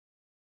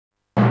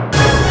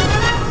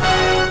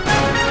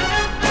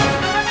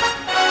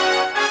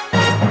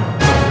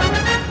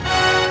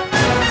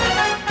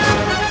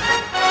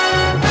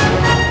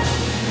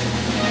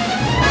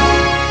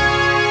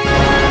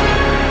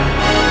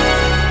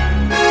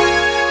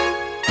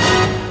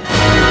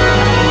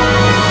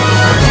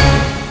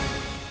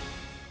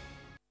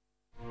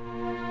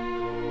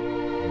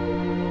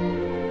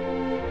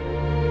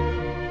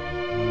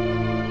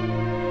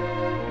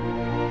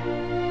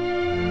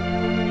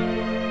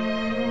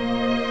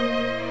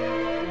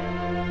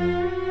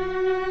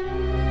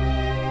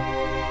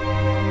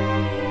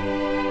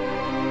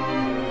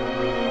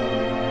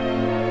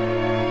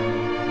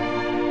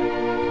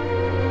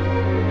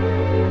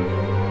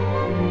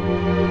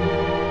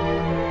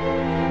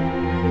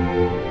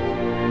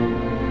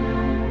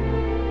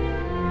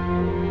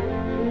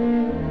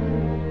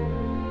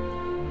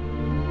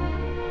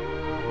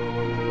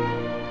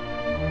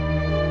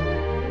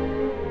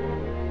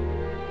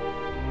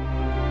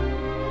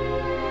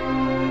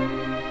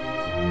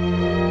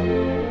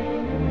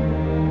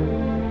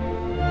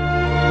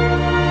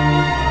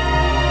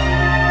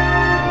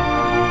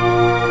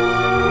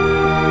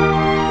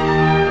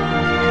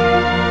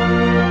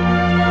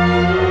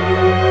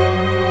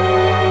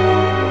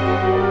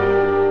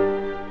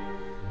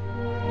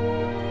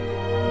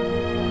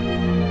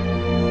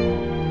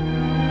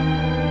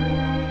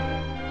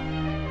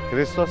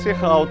Քրիստոսի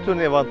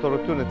խաղաղությունը եւ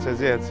անտորությունը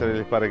ցեզի հետ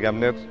սիրելի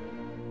բարեկամներ,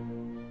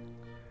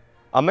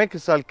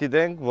 ամենքս ալ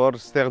գիտենք, որ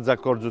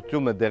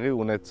ստեղծագործությունը դեղի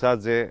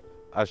ունեցած է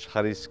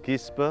աշխարհի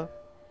սկիզբը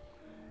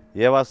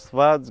եւ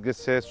Աստված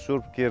գսե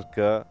Սուրբ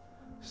Գիրքը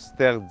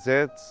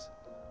ստեղծեց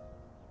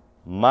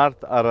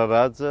մարդ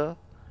արարածը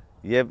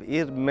եւ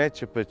իր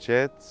մեջ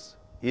փչեց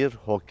իր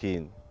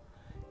հոգին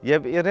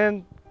եւ իրեն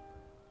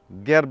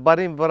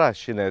գերբարին վրա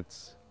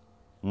շինեց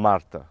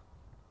մարդը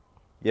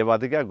եւ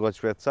ադիգա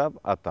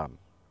գոչվեցավ Ադամ։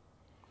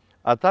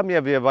 Ադամ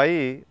եւ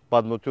Եվայի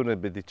պատմությունը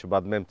պիտի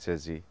չպատմեմ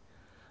ցեզի։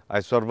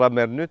 Այսօրվա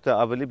մեր նյութը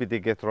ավելի պիտի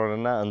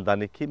կենտրոնանա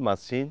ընտանիքի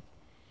մասին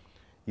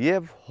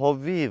եւ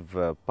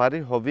Հովիվը,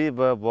 Բարի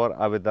Հովիվը, որ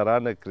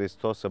ավետարանը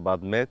Քրիստոսը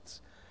պատմեց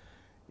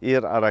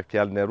իր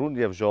առաքյալներուն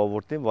եւ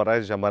ժողովրդին, որ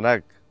այս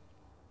ժամանակ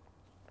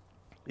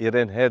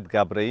իրեն հետ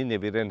գաբրեին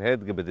եւ իրեն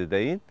հետ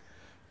գբդեին,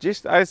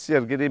 ճիշտ այս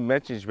երկրի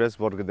մեջ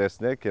ինչպես որ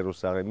կտեսնեք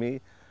Երուսաղեմի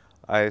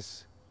այս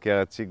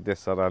գեղեցիկ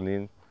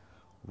դեսարանին,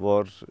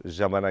 որ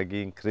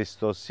ժամանակին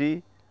Քրիստոսի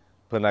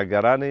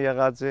բնակարանը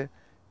եղած է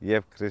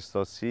եւ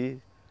Քրիստոսի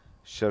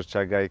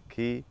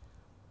շրջակայքի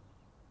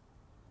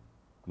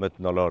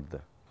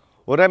մթնոլորտը։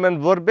 Ուրեմն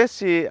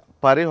որբեսի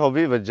Բարի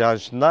Հովիվը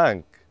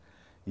ճանչնանք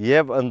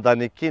եւ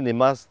ընտանիքին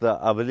իմաստը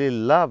ավելի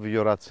լավ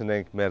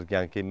յուրացնենք մեր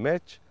կյանքի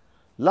մեջ,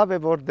 լավ է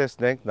որ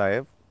տեսնենք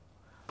նաեւ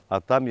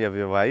Ադամ եւ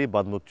Եվայի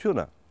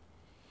պատմությունը։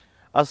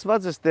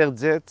 Աստված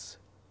ստեղծեց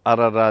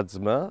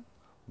արարածը,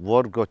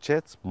 որ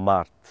գոչեց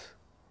մարդ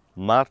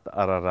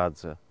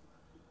արարածը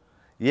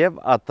եւ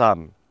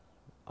Ադամ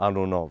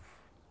անունով։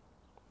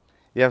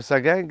 Եվ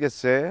սակայն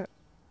գսե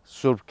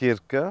Սուրբ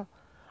Գիրքը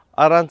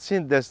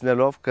առանցին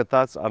տեսնելով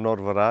գտած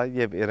անոր վրա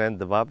եւ իրեն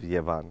տվավ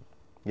Եվան։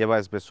 Եվ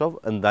այսպեսով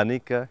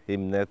ընտանիքը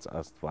հիմնեց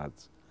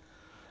Աստված։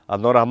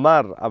 Անոր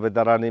համար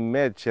ավետարանի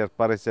մեջ երբ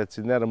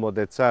փարիսեցիները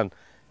մոտեցան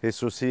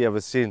Հիսուսի եւ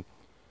ասին.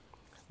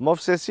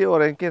 Մովսեսի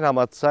օրենքին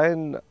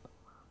համաձայն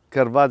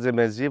կրված է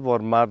մեզի,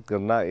 որ մարդ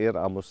կրնա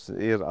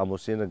իր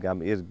ամուսինը կամ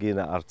իր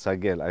գինը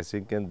արձակել,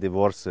 այսինքն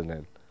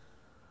դիվորսնել։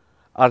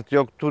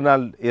 Արդյոք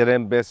տունալ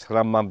իրեն պես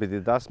հրաման պիտի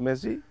դաս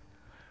մեզի,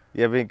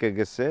 եւ ինքը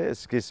գսե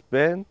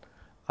սկիզբեն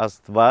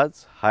Աստված,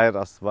 Հայր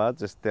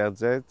Աստված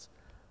ստեղծեց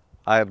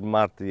այր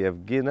մարդը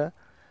եւ գինը,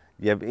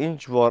 եւ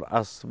ինչ որ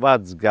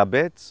Աստված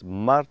գաբեց,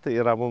 մարդը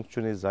իրավունք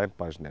չունի զայն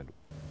բաժնելու։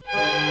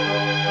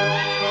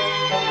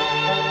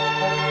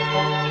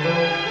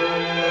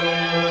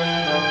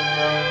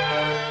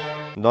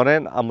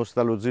 Նորեն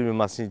ամուսնալուծումի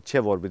մասին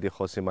չէ որ պիտի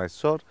խոսիմ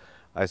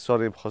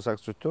այսօր իմ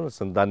խոսակցությունս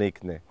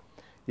ընտանիքն է։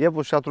 Եվ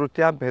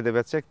ուշադրությամբ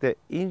հետևեցեք, թե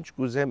ինչ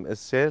կուզեմ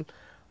ասել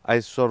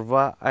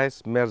այսօրվա այս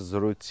մեր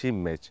զրույցի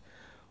մեջ։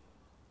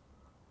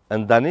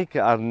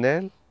 Ընտանիքը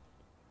առնել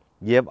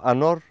եւ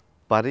անոր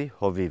Բարի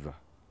Հովիվը։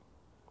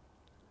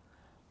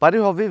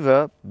 Բարի Հովիվը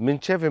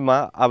մինչև հիմա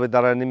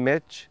ավետարանի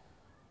մեջ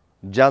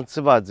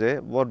ջանցված է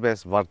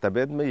որպես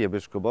վարդապետը,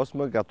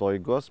 եպիսկոպոսը,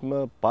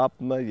 կաթողիկոսը,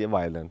 պապը եւ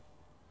այլն։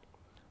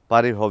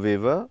 Բարի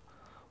Հովիվը,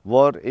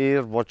 որ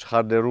իր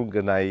ոչխարներուն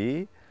գնայի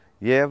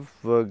եւ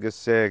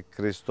գսե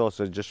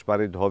Քրիստոսը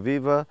ճշմարիտ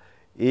Հովիվը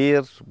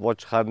իր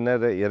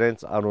ոչխարները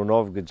իրենց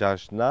անունով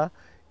գճանչնա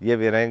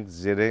եւ իրենք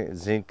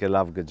զինք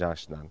լավ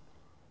գճանչնան։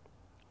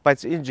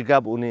 Բայց ինչ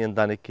գաբ ունի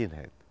ընտանիքին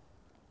հետ։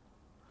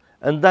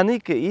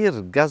 Ընտանիքը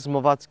իր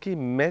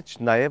գազմվածքի մեջ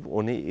նաեւ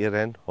ունի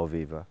իրեն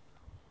Հովիվը։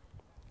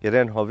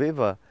 Իրեն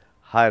Հովիվը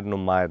հայրն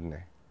ու մայրն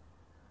է։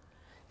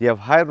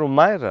 Եվ հայրն ու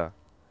մայրը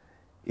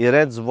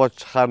իրենց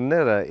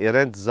ոչխարները,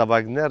 իրենց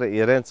զավակները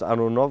իրենց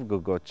անունով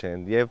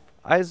գոչեն եւ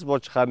այս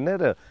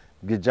ոչխարները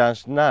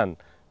գճանչնան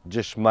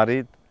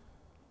ճշմարիտ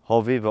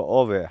Հովիվը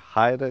ով է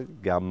հայրը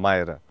կամ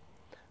մայրը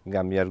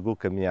կամ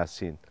երկուքը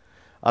միասին։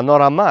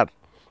 Անոր համար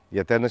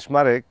եթե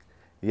նշмар եք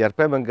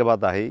երբեմն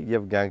գբադահի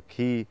եւ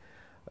ցանկի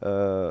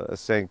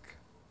ասենք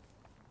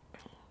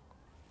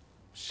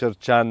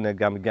շրջանն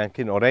կամ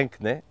ցանկին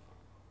օրենքն է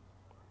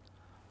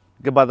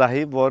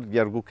գբադահի որ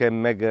երկուքը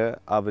մեկը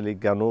ավելի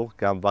գանուղ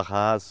կամ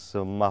վախահաս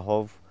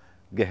մահով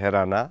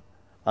գեհրանա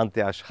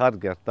անտիաշխար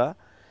գերտա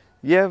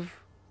եւ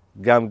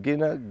կամ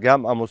գինը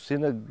կամ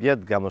ամուսինը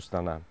յետ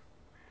գամոստանան։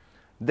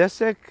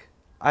 Դեսեք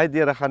այդ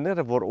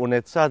երեխաները որ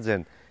ունեցած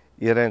են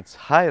իրենց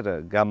հայրը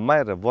կամ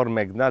մայրը որ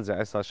մեկնած է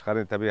այս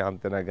աշխարհի տեպի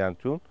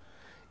համտենականություն,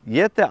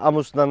 եթե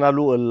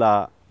ամուսնանալու լա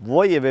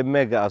ովևէ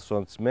մեկը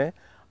ասոնցմե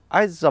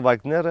այս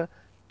զավակները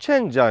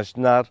չեն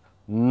ճանչնար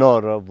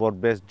նորը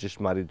որպես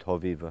ճշմարիտ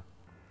Հովիվը,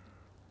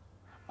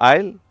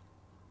 այլ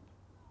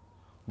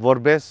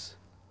որպես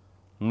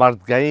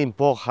մարդկային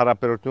փող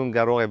հարաբերություն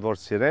կարող է որ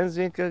սիրեն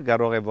զինքը,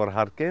 կարող է որ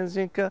հարգեն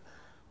զինքը,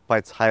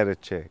 բայց հայրը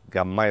չէ,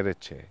 կամ մայրը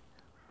չէ։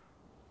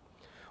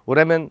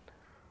 Ուրեմն,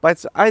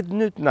 բայց այդ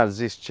նույնն ալ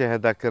զիս չէ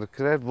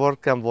հետաքրքրել,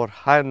 որքան որ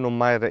հայրն ու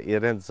մայրը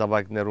իրենց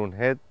զավակներուն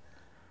հետ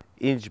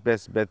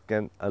ինչպես պետք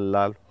են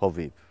ըլլալ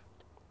հովիվ։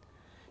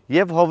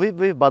 Եվ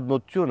հովիվի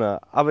բադմությունը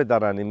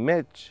ավետարանի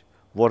մեջ,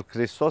 որ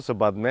Քրիստոսը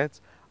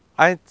բադմեց,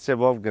 այդ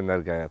ծևով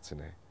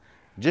կներկայացնե։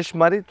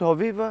 Ճշմարիտ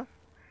հովիվը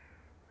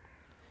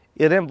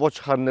իրեն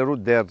ոչխարներու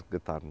դեր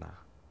կդառնա,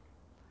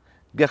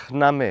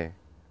 կխնամե,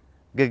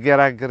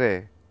 կգերագրե,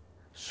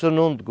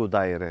 սնունդ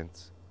կուտա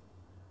իրենց,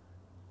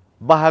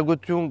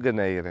 բահագություն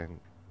կնե իրեն,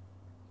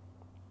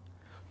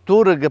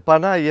 տուրը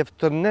կպանա և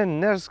տրնեն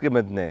ներս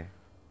կմտնե,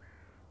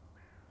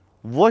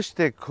 ոչ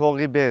թե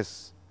քողի պես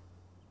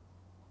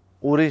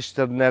ուրիշ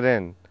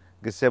տրներեն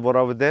գսե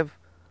որովհետև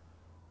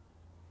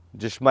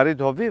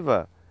ճշմարիտ հովիվը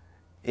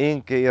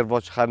ինքը իր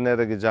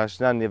ոչխարները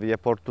կջանչնան և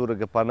երբ որ տուրը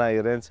կպանա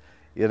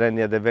իրեն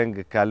ետևեն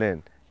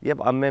կգալեն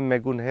և ամեն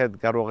մեկուն հետ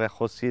կարող է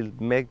խոսիլ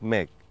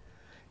մեկ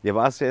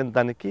և ասի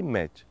ընտանիքի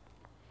մեջ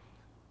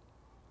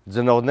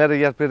ծնողները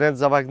երբ իրեն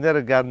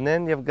զավակները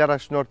գարնեն և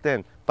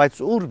գարաշնորտեն, բայց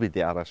ուր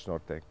պիտի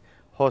առաջնորտենք,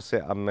 հոս է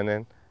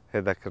ամենեն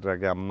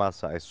հետաքրքրական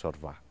մասը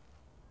այսօրվա։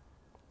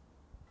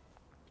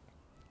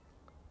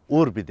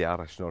 Ուր պիտի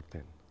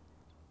առաջնորդեն։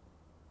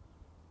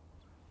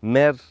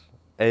 Մեր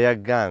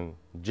էական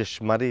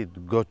ճշմարիտ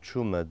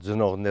գոչումը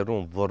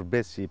ծնողներուն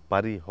որբեսի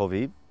բարի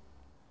հովիվ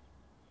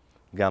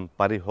կամ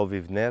բարի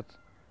հովիվներ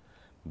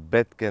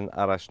պետք են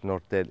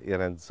առաջնորդել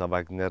իրենց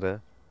զավակները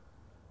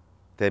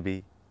դեպի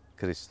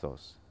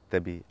Քրիստոս,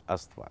 դեպի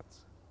Աստված։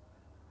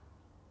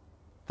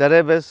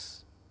 Դեռևս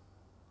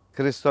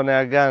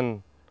քրիստոնեական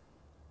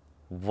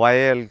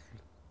վայել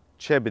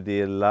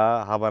չպիտի լա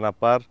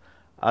հավանաբար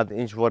այդ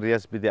ինչ որ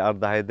ես պիտի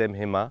արտահայտեմ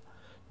հիմա,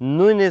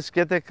 նույնիսկ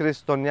եթե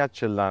քրիստոնյա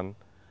չլան,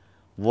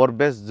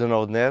 որպես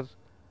ծնողներ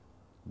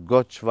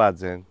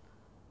գոչված են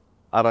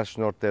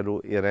առաջնորդելու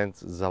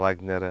իրենց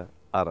զավակները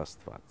առ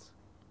Աստված։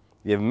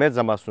 Եվ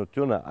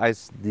մեծամասնությունը այս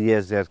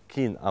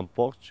դիեզերքին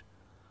ամբողջ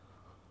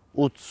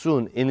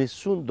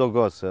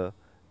 80-90%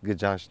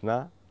 կճանչնա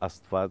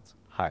Աստված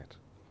հայր։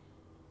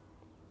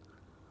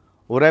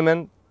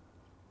 Ուրեմն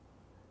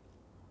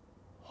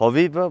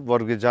հովիվը,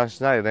 որ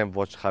կճանչնա իրեն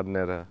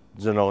ոչխարները,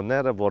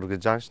 ծնողները, որ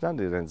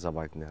կճանչնան իրեն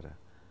զավակները,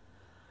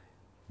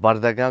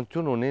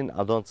 բարդականություն ունին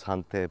ադոնց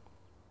հանդեպ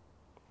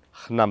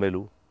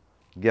խնամելու,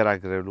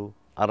 գերագրելու,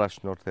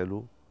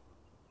 առաջնորդելու,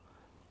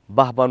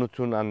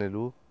 բահբանություն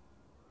անելու,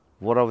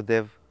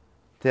 որովհետև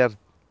դեռ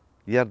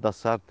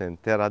երդասարդ են,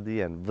 տերադի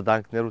են,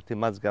 վտանգներու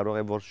դիմաց կարող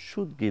է որ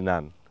շուտ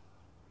գինան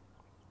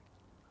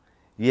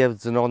և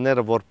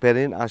ծնողները, որ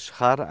բերին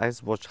աշխարհ այս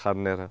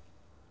ոչխարները,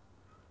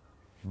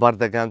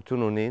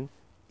 բարդականություն ունին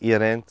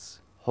իրենց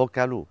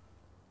հոգալու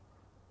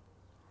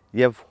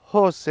և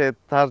հոս է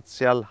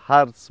դարձյալ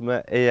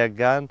հարցը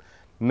էական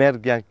մեր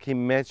կյանքի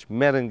մեջ,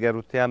 մեր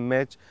ընկերության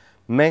մեջ,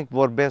 մենք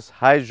որպես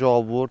հայ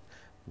ժողովուրդ,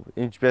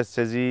 ինչպես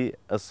ցեզի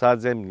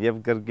ըսած եմ և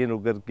գրգին ու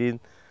գրգին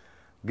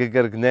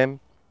կգրգնեմ,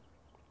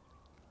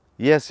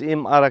 ես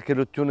իմ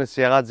առաքելությունս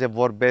եղած է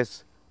որպես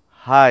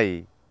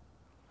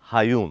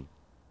հայուն։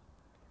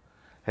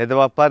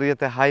 Հետևաբար,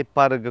 եթե հայ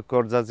բառը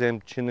կգործածեմ,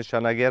 չի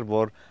նշանակեր,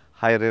 որ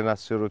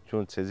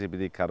հայրենասիրություն ցեզի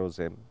պիտի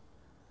կարոզեմ,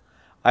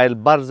 այլ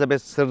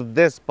բարձրապես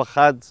սրտես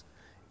բխած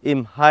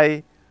իմ հայ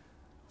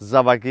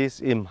զավակիս,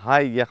 իմ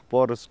հայ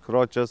եղբորս,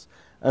 քրոջս,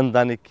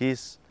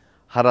 ընտանիքիս,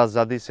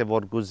 հարազատիս է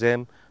որ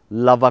գուզեմ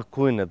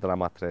լավագույնը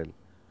տրամադրել։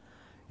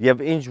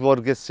 Եվ ինչ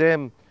որ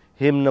գսեմ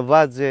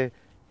հիմնված է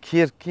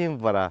քիրքին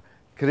վրա,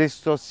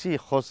 Քրիստոսի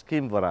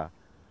խոսքին վրա,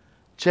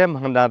 չեմ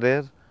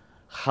հնարեր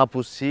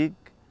խապուսիկ,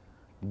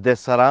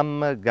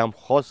 դեսարամը, կամ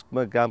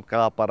խոսքմը, կամ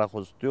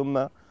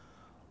կաղապարախոսությունը,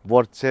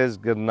 որ ցեզ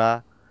գրնա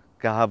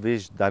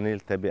կահավիժ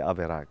դանիլ տեպի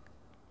ավերակ։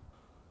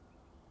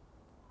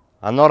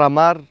 Անոր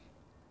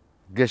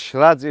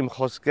գշրած իմ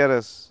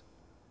խոսքերս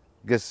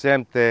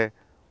գսեմ թե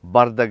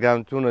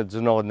բարդականությունը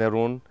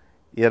ծնողներուն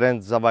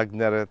իրենց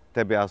զավակները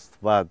տեպի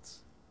Աստված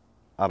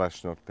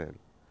առաջնորդել։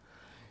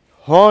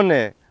 Հոն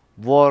է,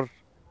 որ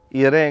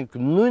իրենք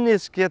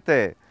նույնիսկ եթե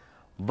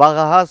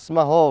վաղահաս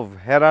մահով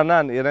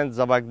հեռանան իրենց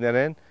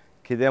զավակներեն,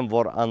 գիտեմ,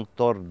 որ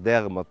անտոր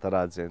դեղ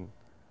մտրած են։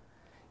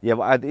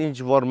 Եվ այդ ինչ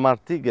որ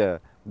մարդիկը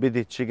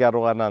պիտի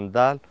չկարողանան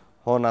տալ,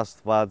 հոն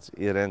Աստված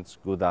իրենց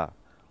գուտա,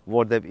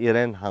 որտև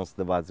իրեն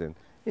հանձնված են։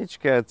 Ինչ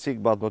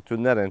գեղեցիկ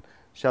պատմություններ են,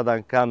 շատ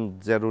անգամ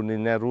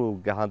ձերունիներու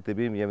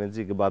կհանդիպիմ և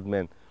ինձի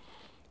կպատմեն։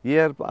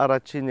 Երբ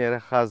առաջին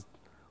երեխաս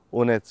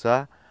ունեցա,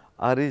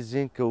 արի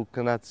զինքը ու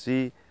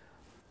գնացի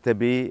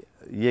դեպի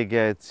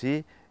եկեղեցի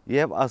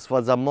և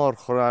Աստվածամոր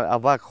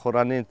ավակ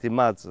խորանին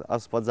դիմաց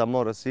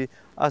Աստվածամորսի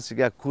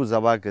ասիկա քու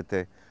զավակը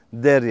թե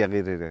դեր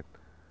եղիր իրեն։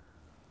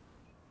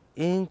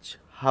 Ինչ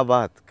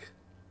հավատք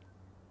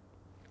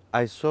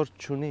այսօր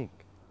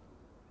չունենք։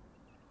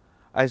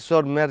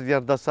 Այսօր մեր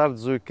երդասարդ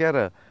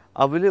զույգերը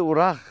ավելի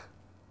ուրախ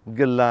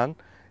գլան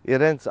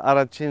իրենց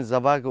առաջին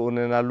զավակը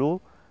ունենալու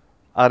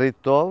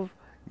առիթով,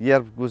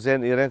 երբ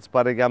գուզեն իրենց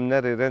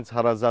բարեկամները, իրենց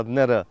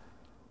հարազատները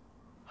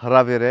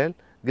հրավիրել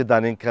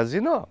գտանին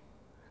կազինո,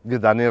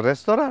 գտանին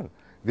ռեստորան,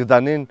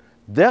 գտանին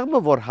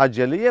դեղը, որ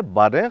հաճելի է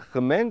բարեն,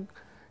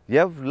 խմենք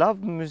եւ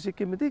լավ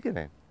մյուզիկի մտի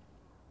գնեն։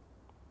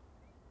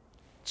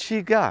 Չի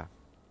գա։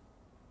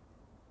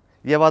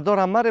 Եվ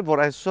ադոր համար է,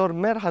 որ այսօր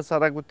մեր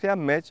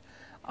հասարակության մեջ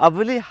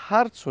ավելի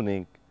հարց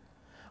ունենք,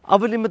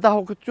 ավելի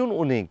մտահոգություն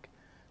ունենք,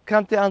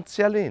 քան թե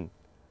անցյալին։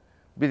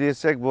 Պիտի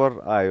ասեք, որ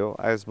այո,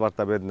 այս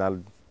մարտաբերնալ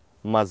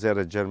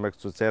մազերը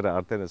ջերմեկցուցերը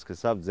արդեն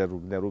սկսավ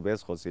ձեռուկներու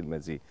պես խոսիլ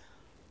մեզի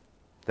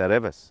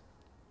դերևս։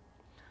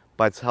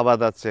 Բայց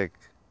հավատացեք,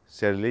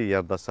 սիրելի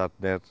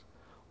երդասարտներ,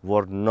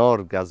 որ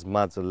նոր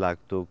գազմած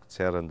լակտուկ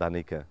ձեր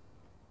ընտանիքը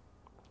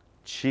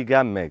չի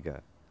գա մեկը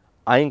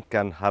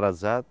այնքան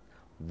հարազատ,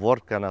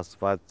 որքան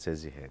Աստված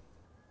ձեզի հետ։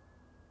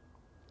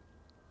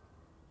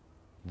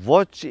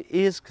 Ոչ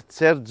իսկ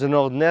ձեր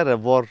ծնողները,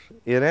 որ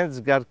իրենց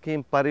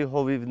գարքին բարի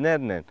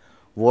հովիվներն են,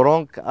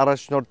 որոնք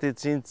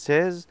առաջնորդեցին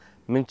ձեզ,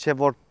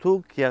 մինչև որ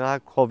դուք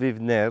եղաք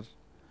հովիվներ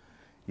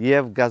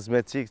եւ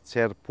գազմեցիք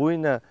ձեր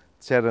բույնը,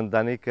 ձեր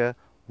ընտանիքը,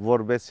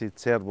 որբեսի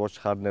ձեր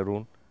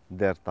ոչխարներուն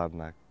դեր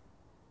դառնաք։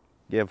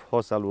 Եվ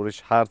հոսալ ուրիշ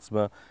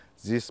հարցը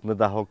զիս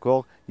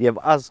մտահոգող եւ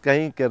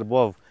ազգային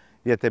կերպով,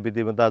 եթե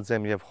պիտի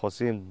մտածեմ եւ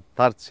խոսիմ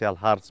դարձյալ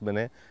հարցն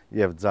է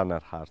եւ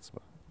ծանր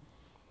հարցը։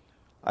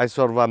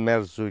 Այսօրվա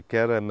մեր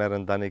զույգերը, մեր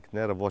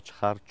ընտանիքները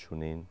ոչխար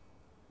չունին,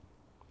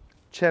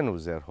 չեն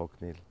ուզեր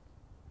հոգնել,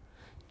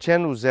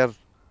 չեն ուզեր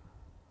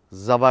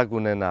զավակ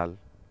ունենալ։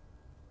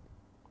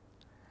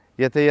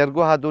 Եթե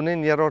երկու հատ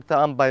ունին, երրորդը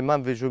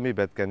անպայման վիժումի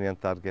պետք է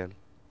ենթարկել,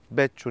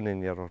 պետք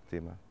չունին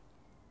երրորդիմը։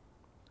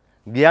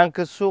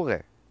 Գյանքը սուղ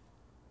է,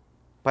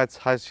 բայց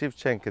հաշիվ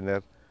չեն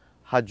կներ,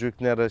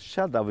 հաջուկները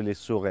շատ ավելի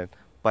սուղ են,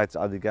 բայց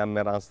ադիգան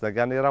մեր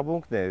անձնական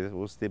իրավունքն է,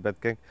 ուստի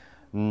պետք է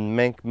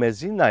մենք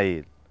մեզի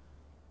նայել։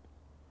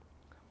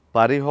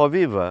 Բարի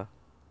Հովիւը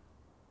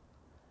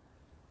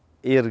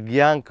իր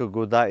գյանքը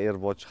գուդա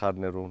իր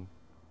ոչխարներուն,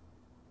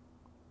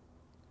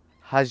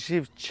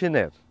 հաշիվ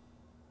չներ,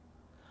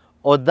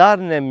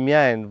 օդարն է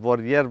միայն,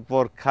 որ երբ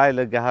որ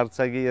քայլը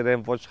գահարցագի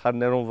իրեն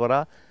ոչխարներուն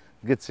վրա,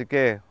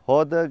 գծիկե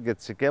հոդը,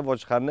 գծիկե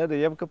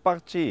ոչխարները և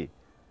կպաղճի,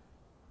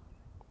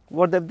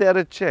 որտև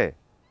դերը չէ։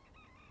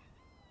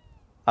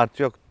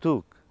 Արդյոք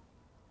դուք,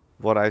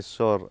 որ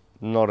այսօր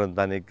նոր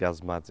ընտանիք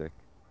գազմած եք,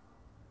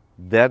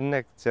 դերն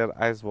եք ձեր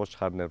այս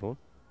ոչխարներուն,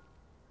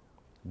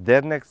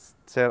 դերն եք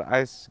ձեր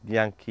այս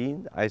գյանքին,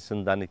 այս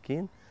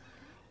ընտանիքին,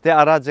 թե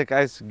արած եք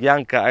այս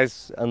գյանքը, այս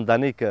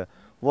ընտանիքը,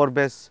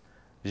 որպես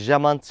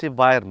ժամանցի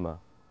վայրմը,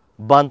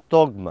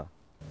 բանտոգմը։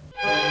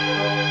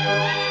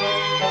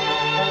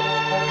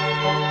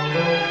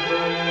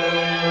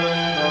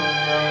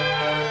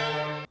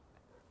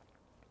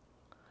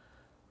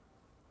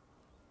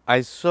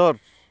 Այսօր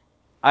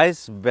այս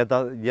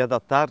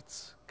յետադարձ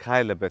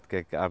քայլը պետք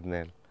է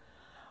առնել։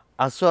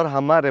 Այսօր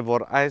համար է,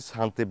 որ այս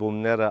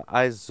հանդիպումները,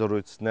 այս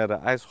զրույցները,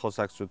 այս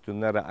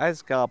խոսակցությունները,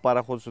 այս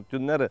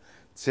գաղափարախոսությունները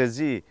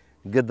ցեզի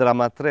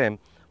գդրամատրեմ,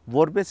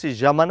 որպեսզի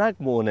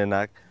ժամանակ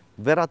ունենաք,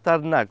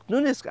 վերադառնաք,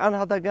 նույնիսկ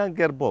անհատական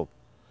կերպով,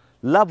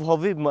 լավ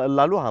հովիվ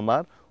լալու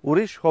համար,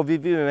 ուրիշ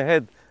հովիվի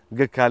հետ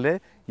գկալե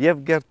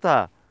եւ գերտա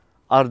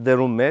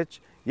արդերում մեջ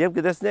եւ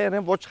գտեսնե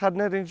իրեն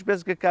ոչխարները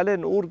ինչպես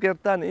գկալեն, ուր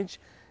գերտան,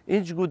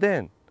 ինչ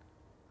գուդեն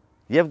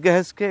եւ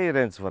գհսկե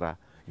իրենց վրա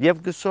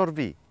եւ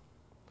գսորվի։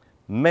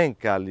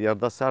 Մենք ալ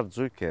երդասարդ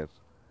զույգեր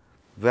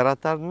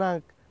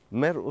վերադառնանք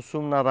մեր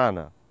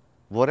ուսումնարանը,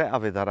 որ է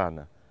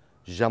ավետարանը,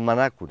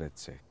 ժամանակ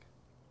ունեցեք,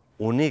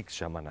 ունիք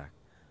ժամանակ։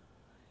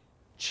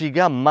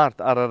 Չիգա մարդ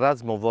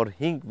արարածը, որ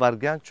 5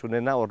 վարգան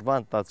չունենա օրվա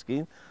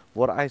ընթացքին,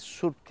 որ այս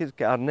սուրբ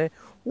գիրքը առնե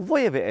ու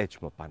ոևէ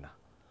էջմը պանա։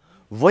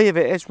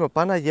 Ոևէ էջմը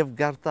պանա եւ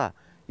գարտա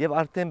եւ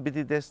արդեն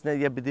պիտի տեսնե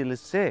եւ պիտի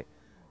լսե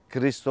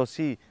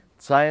Քրիստոսի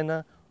ցայնը,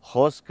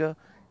 խոսքը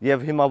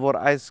եւ հիմա որ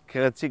այս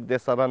քրեցիկ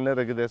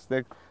դեսարանները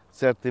գտեսնեք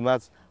ձեր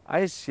դիմաց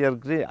այս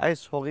երկրի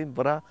այս հողին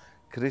վրա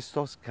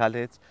Քրիստոս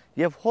քալեց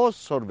եւ հոս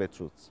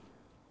սորվեցուց։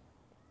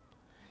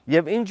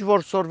 Եվ ինչ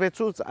որ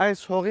սորվեցուց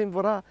այս հողին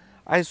վրա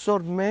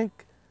այսօր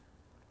մենք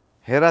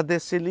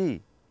հերադեսելի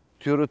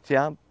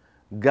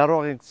թյուրությամբ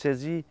կարող ենք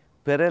ցեզի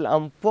բերել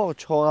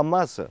ամբողջ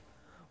հողամասը,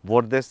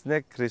 որ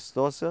տեսնեք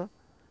Քրիստոսը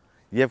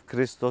եւ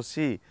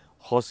Քրիստոսի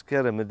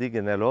խոսքերը մտի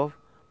գնելով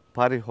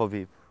բարի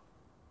հովիվ։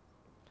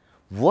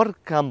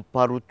 Որքան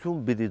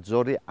բարություն պիտի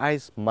ձորի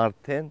այս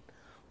մարդեն,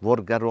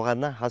 որ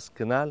կարողանա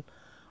հասկանալ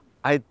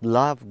այդ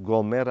լավ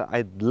գոմերը,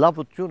 այդ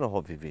լավությունը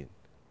հովիվին։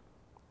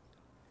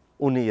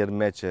 Ունի իր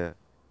մեջը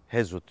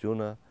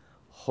հեզությունը,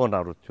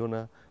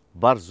 խոնարհությունը,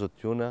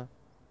 բարձությունը,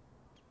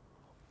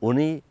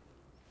 ունի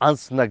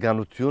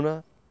անձնականությունը,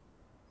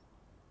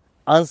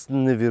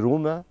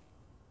 անձննվիրումը,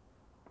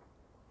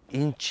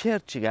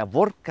 ինչեր չկա,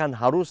 որքան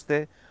հարուստ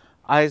է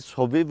այս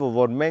հովիվը,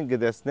 որ մենք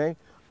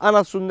գտեսնենք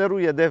անասուններու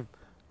յետև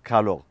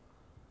քալող։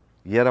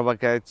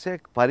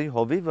 Երևակայեցեք բարի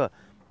հովիվը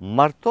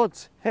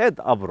մարդոց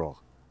հետ ապրող։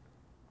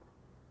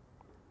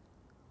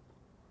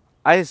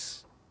 Այս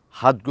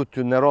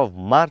հատկություններով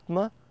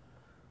մարդը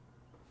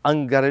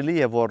անգարելի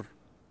է, որ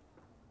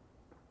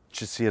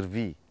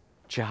չսիրվի,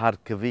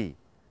 չհարգվի,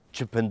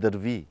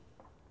 չփնտրվի։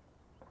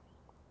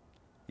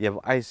 եւ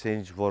այս է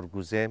ինչ որ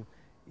գուզեմ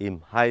իմ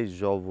հայ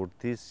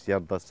ժողովրդիս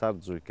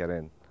երդասար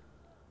զույգերեն,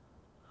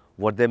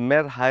 որտեղ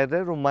մեր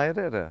հայրեր ու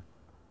մայրերը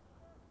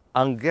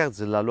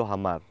անգեղծ լալու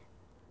համար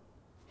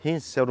հին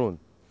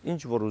սերունդ,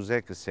 ինչ որ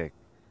ուզեք ասեք,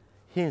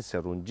 հին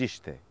սերունդ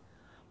ճիշտ է,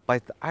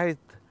 բայց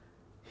այդ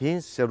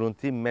հին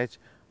սերունդի մեջ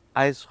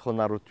այս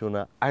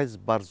խոնարհությունը, այս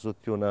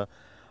բարձրությունը,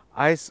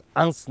 այս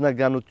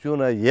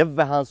անձնականությունը եւ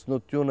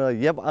վեհանցնությունը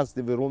եւ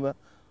անձնվիրումը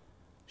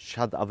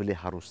շատ ավելի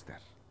հարուստ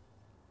էր։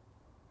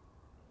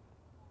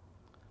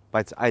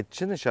 Բայց այդ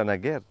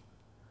չնշանակեր,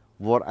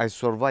 որ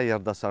այսօրվա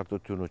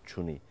երդասարտությունը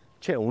չունի,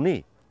 չէ, ունի,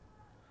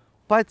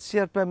 բայց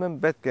երբեմն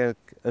պետք է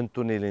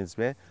ընդունել ինձ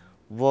մե,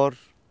 որ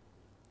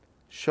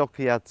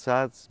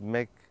շոկիացած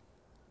մեկ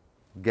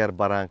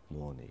գերբարանք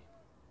ունի,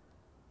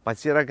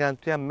 բայց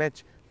իրականության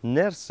մեջ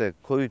ներսը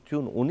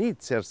գոյություն ունի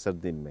ծեր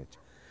սրտի մեջ,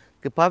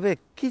 կպավե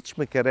քիչ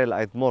մկերել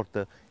այդ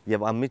մորտը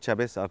եւ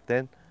անմիջապես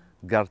արդեն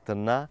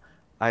գարտնա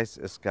այս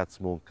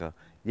զգացմունքը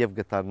եւ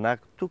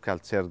գտարնակ դուք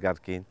ալ ծեր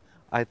գարկին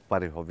այդ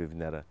բարի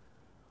հովիվները,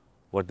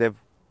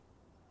 որտեվ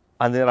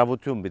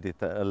աներավություն պիտի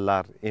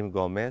լար իմ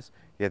գոմես,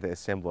 եթե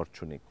ասեմ որ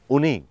չունենք,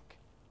 ունենք,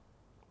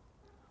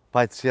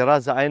 բայց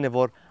երազը այն է,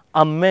 որ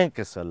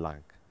ամենքս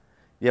լանք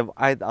եւ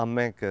այդ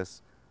ամենքս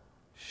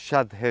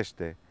շատ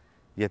հեշտ է,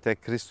 եթե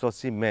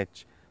Քրիստոսի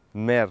մեջ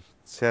մեր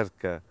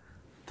ցերկը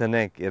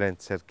տնենք իրեն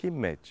ցերկի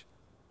մեջ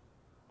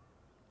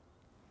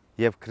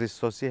եւ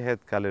Քրիստոսի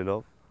հետ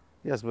գալելով,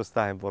 ես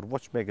վստահ եմ, որ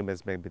ոչ մեկը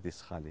մեզ մեկ պիտի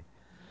սխալի։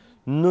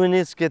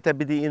 Նույնիսկ եթե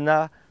պիտի ինա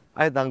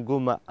այդ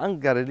անգումը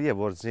անգարելի է,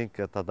 որ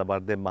զինքը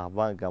դատաբարդե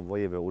մահվան կամ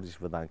որևէ ուրիշ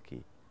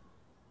վտանգի։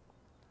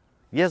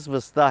 Ես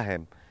վստահ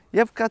եմ,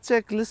 եւ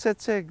կացեք,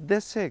 լսեցեք,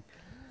 տեսեք,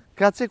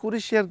 կացեք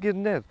ուրիշ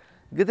երկիրներ,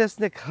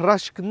 գտեսնեք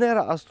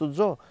հրաշքները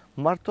Աստուծո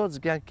մարդոց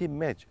կյանքի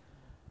մեջ։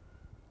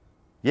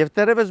 Եվ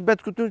դերևս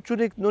պետքություն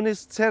չունեք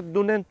նույնիսկ ծեր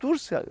դունեն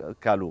դուրս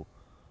գալու,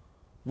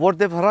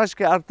 որտեղ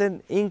հրաշքը արդեն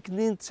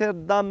ինքնին ծեր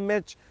դամ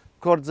մեջ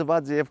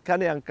գործված է եւ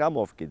քանի անգամ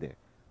ով գիտե։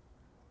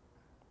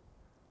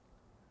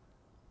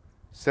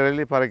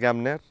 Սիրելի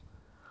բարեկամներ,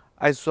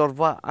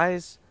 այսօրվա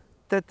այս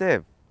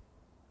տետև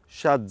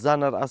շատ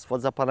ծանր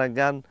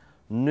աստվածապանական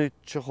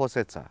նույթ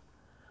չխոսեցա,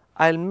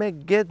 այլ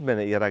մեկ գետ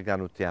մենը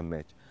իրականության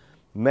մեջ,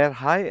 մեր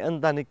հայ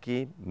ընտանիքի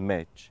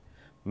մեջ,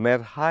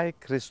 մեր հայ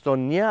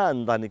քրիստոնյա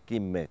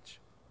ընտանիքի մեջ,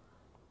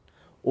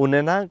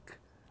 ունենանք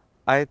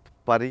այդ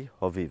բարի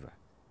հովիվը,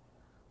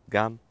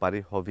 կամ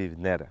բարի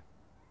հովիվները,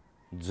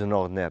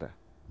 ծնողները,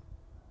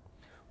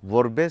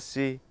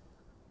 որբեսի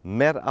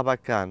մեր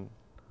ավական,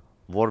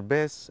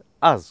 որբես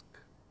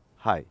ազգ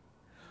հայ,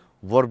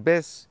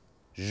 որբես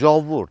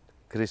ժողովուրդ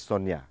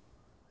քրիստոնյա,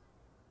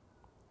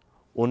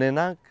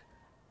 ունենանք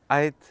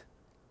այդ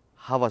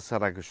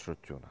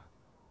հավասարակշռությունը,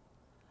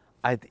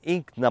 այդ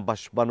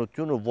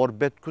ինքնապաշտպանությունը, որ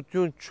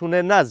պետքություն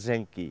չունենա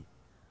զենքի,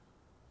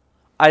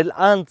 այլ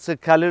անձը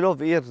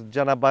քալելով իր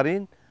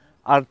ճանապարհին,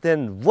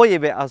 արդեն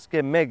որևէ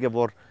ազգե մեկը,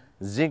 որ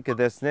զինքը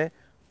տեսնե,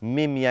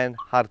 միմիայն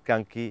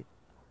հարկանքի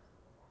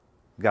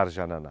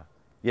գարժանանա։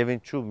 Եվ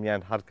ինչու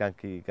միայն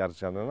հարկանքի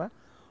գարժանանա,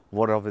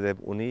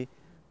 որովհետև ունի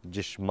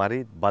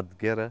ճշմարիտ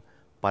պատկերը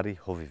բարի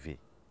հովիվի։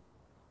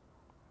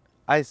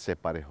 Այս է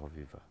բարի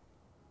հովիվը,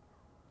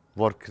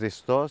 որ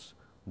Քրիստոս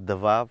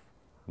տվավ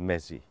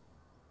մեզի։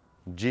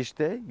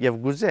 Ճիշտ է եւ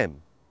գուզեմ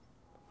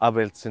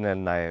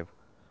ավելցնել նաեւ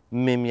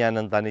միմյան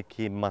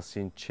ընտանիքի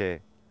մասին չէ,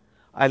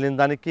 այլ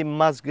ընտանիքի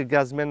մաս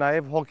կգազմե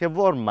նաեւ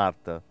հոգևոր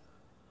մարդը,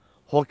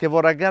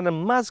 հոգևորականը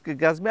մաս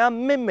կգազմե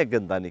ամեն մեկ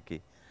ընտանիքի,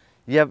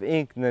 եւ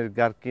ինքն էլ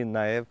գարկին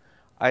նաեւ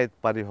այդ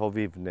բարի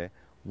հովիվն է,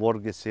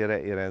 որ գսիրե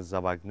իրեն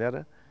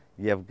զավակները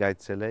եւ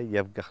գայցելե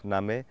եւ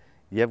գխնամե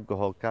եւ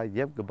գհոգա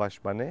եւ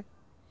գբաշխանե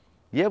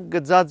եւ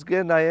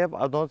գծածգե նաեւ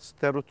adons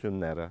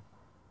թերությունները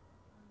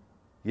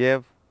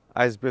եւ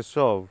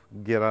այսպեսով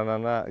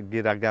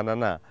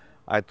գիրականանա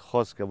այդ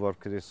խոսքը, որ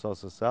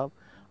Քրիստոս ասավ,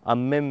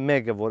 ամեն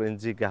մեկը, որ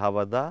ինձի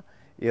կհավատա,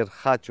 իր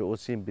խաչը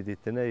ուսին պիտի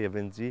տնե եւ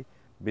ինձի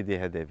պիտի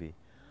հետևի։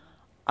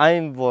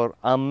 Այն, որ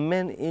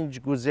ամեն ինչ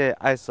գուզե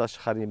այս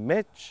աշխարհի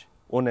մեջ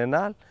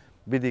ունենալ,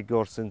 պիտի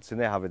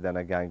գործընծնե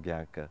հավիտենական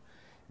կյանքը։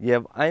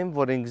 Եվ այն,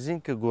 որ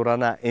ինքզինքը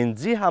գորանա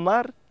ինձի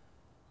համար,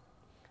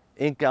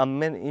 ինքը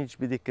ամեն ինչ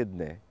պիտի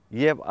գտնե,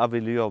 եւ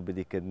ավելիով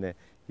պիտի գտնե,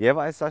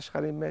 եւ այս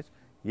աշխարհի մեջ,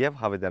 եւ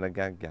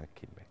հավիտենական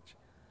կյանքի մեջ։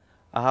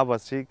 Ահա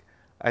վասիկ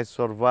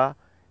այսօրվա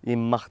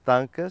իմ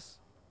մաղթանքս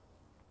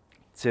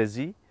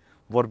ցեզի,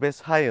 որպես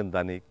հայ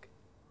ընտանիք,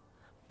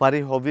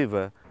 բարի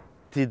հովիվը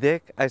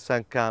դիտեք այս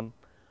անգամ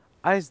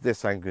այս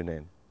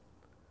դեսանգունեն,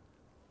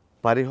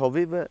 բարի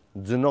հովիվը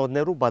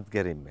ծնողներու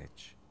պատկերի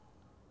մեջ,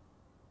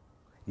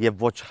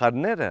 եւ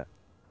ոչխարները,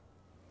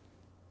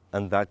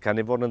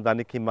 քանի որ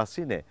ընտանիքի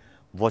մասին է,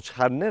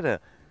 ոչխարները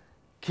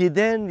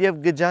գիտեն եւ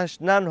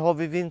գճանչնան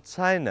հովիվին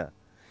ցայնը,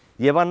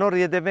 եւ անոր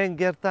յետևեն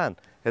գերտան,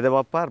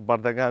 հետեւաբար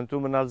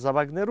բարդականություն մնալ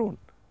զավակներուն,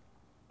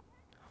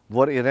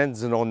 որ իրեն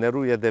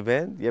ծնողներու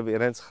յետևեն եւ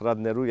իրենց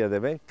խրատներու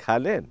յետևեն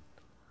քալեն,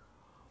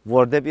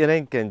 որտեղ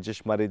իրենք են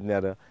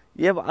ճշմարիտները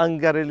եւ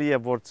անգարելի է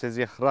որ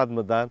ցեզի խրատ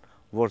մտան,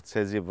 որ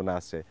ցեզի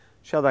վնաս է։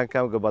 Շատ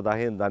անգամ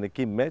կբադահի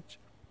ընտանիքի մեջ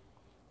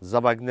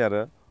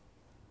զավակները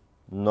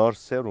նոր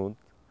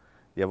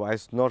սերունդ եւ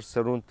այս նոր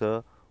սերունդը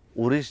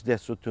ուրիշ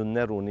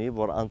դեսություններ ունի,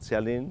 որ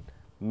անցյալին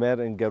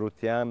մեր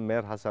ընկերության,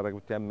 մեր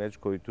հասարակության մեջ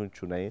գոյություն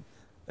չունեին,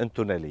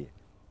 ընդունելի է։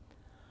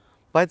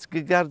 Բայց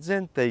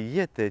կգարձեն, թե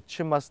եթե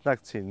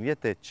չմասնակցին,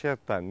 եթե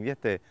չերտան,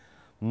 եթե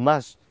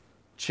մաս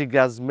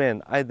չգազմեն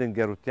այդ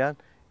ընկերության,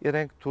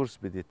 իրենք դուրս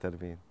պիտի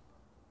տրվին։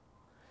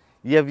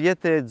 Եվ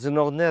եթե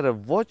ծնողները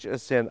ոչ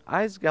ասեն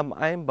այս կամ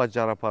այն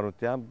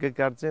բաժարապանությամբ,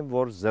 կգարձեն,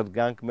 որ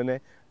զրկանք մնե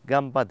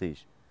կամ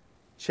պատիժ,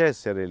 չէ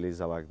սերելի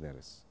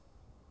զավակներս։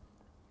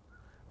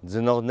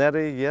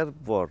 Ծնողները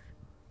երբ որ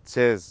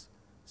ցեզ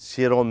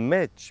սիրո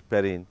մեջ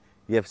բերին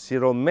եւ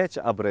սիրո մեջ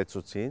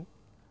ապրեցուցին,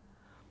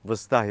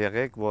 վստահ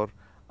եղեք, որ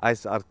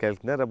այս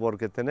արգելքները որ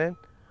գտնեն,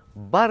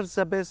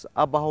 բարձրապես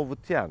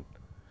ապահովության,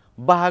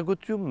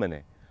 բահագություն մնե,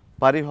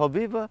 բարի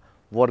հովիվը,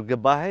 որ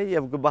գբահե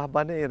եւ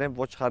գբահբանե իրեն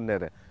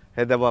ոչխարները,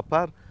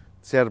 հետեւաբար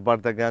ձեր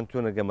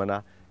բարդականությունը կմնա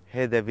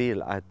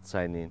հետևիլ այդ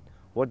ցայնին,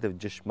 որտեղ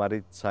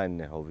ճշմարիտ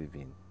ցայնն է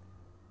հովիվին։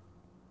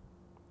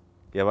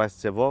 Եվ այս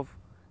ձևով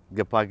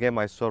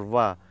գպագեմ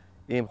այսօրվա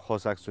իմ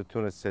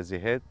խոսակցությունը ցեզի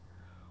հետ,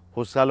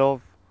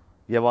 հուսալով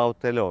եւ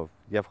աուտելով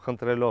եւ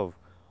խնդրելով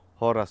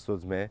Հոր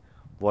Աստծո,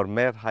 որ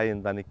մեր հայ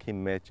ընտանիքի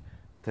մեջ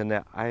տնե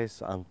այս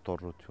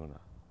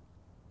անտորությունը,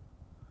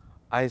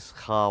 այս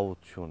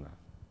խաղաղությունը,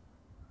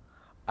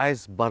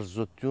 այս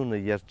բարձրությունը,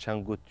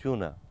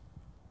 երջանկությունը,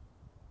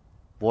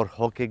 որ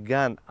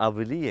հոգեգան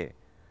ավելի է,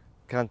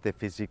 քան թե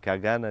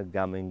ֆիզիկականը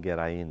կամ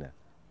ընկերայինը,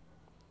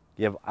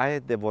 եւ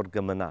այդ է որ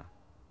կմնա։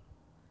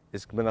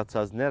 Իսկ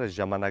մնացածները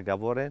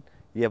ժամանակավոր են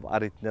եւ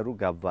արիտներու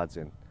կապված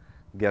են։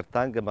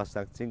 Գերտան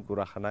կմասնակցին,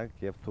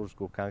 կուրախանանք եւ դուրս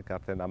կուկանք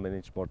արդեն ամեն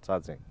ինչ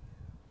մորցած են։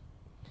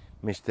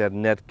 Միշտեր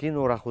ներքին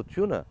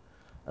ուրախությունը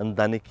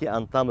ընտանիքի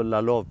անդամը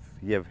լալով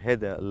եւ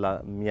հետը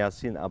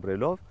միասին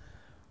ապրելով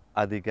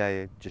ադիգա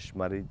է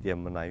ճշմարիտ եւ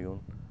մնայուն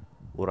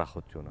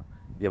ուրախությունը։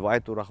 Եվ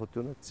այդ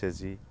ուրախությունը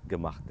ցեզի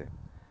կմաղթե։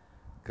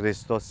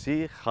 Քրիստոսի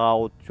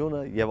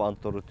խաղաղությունը եւ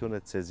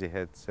անտորությունը ցեզի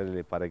հետ,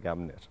 սիրելի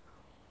բարեկամներ։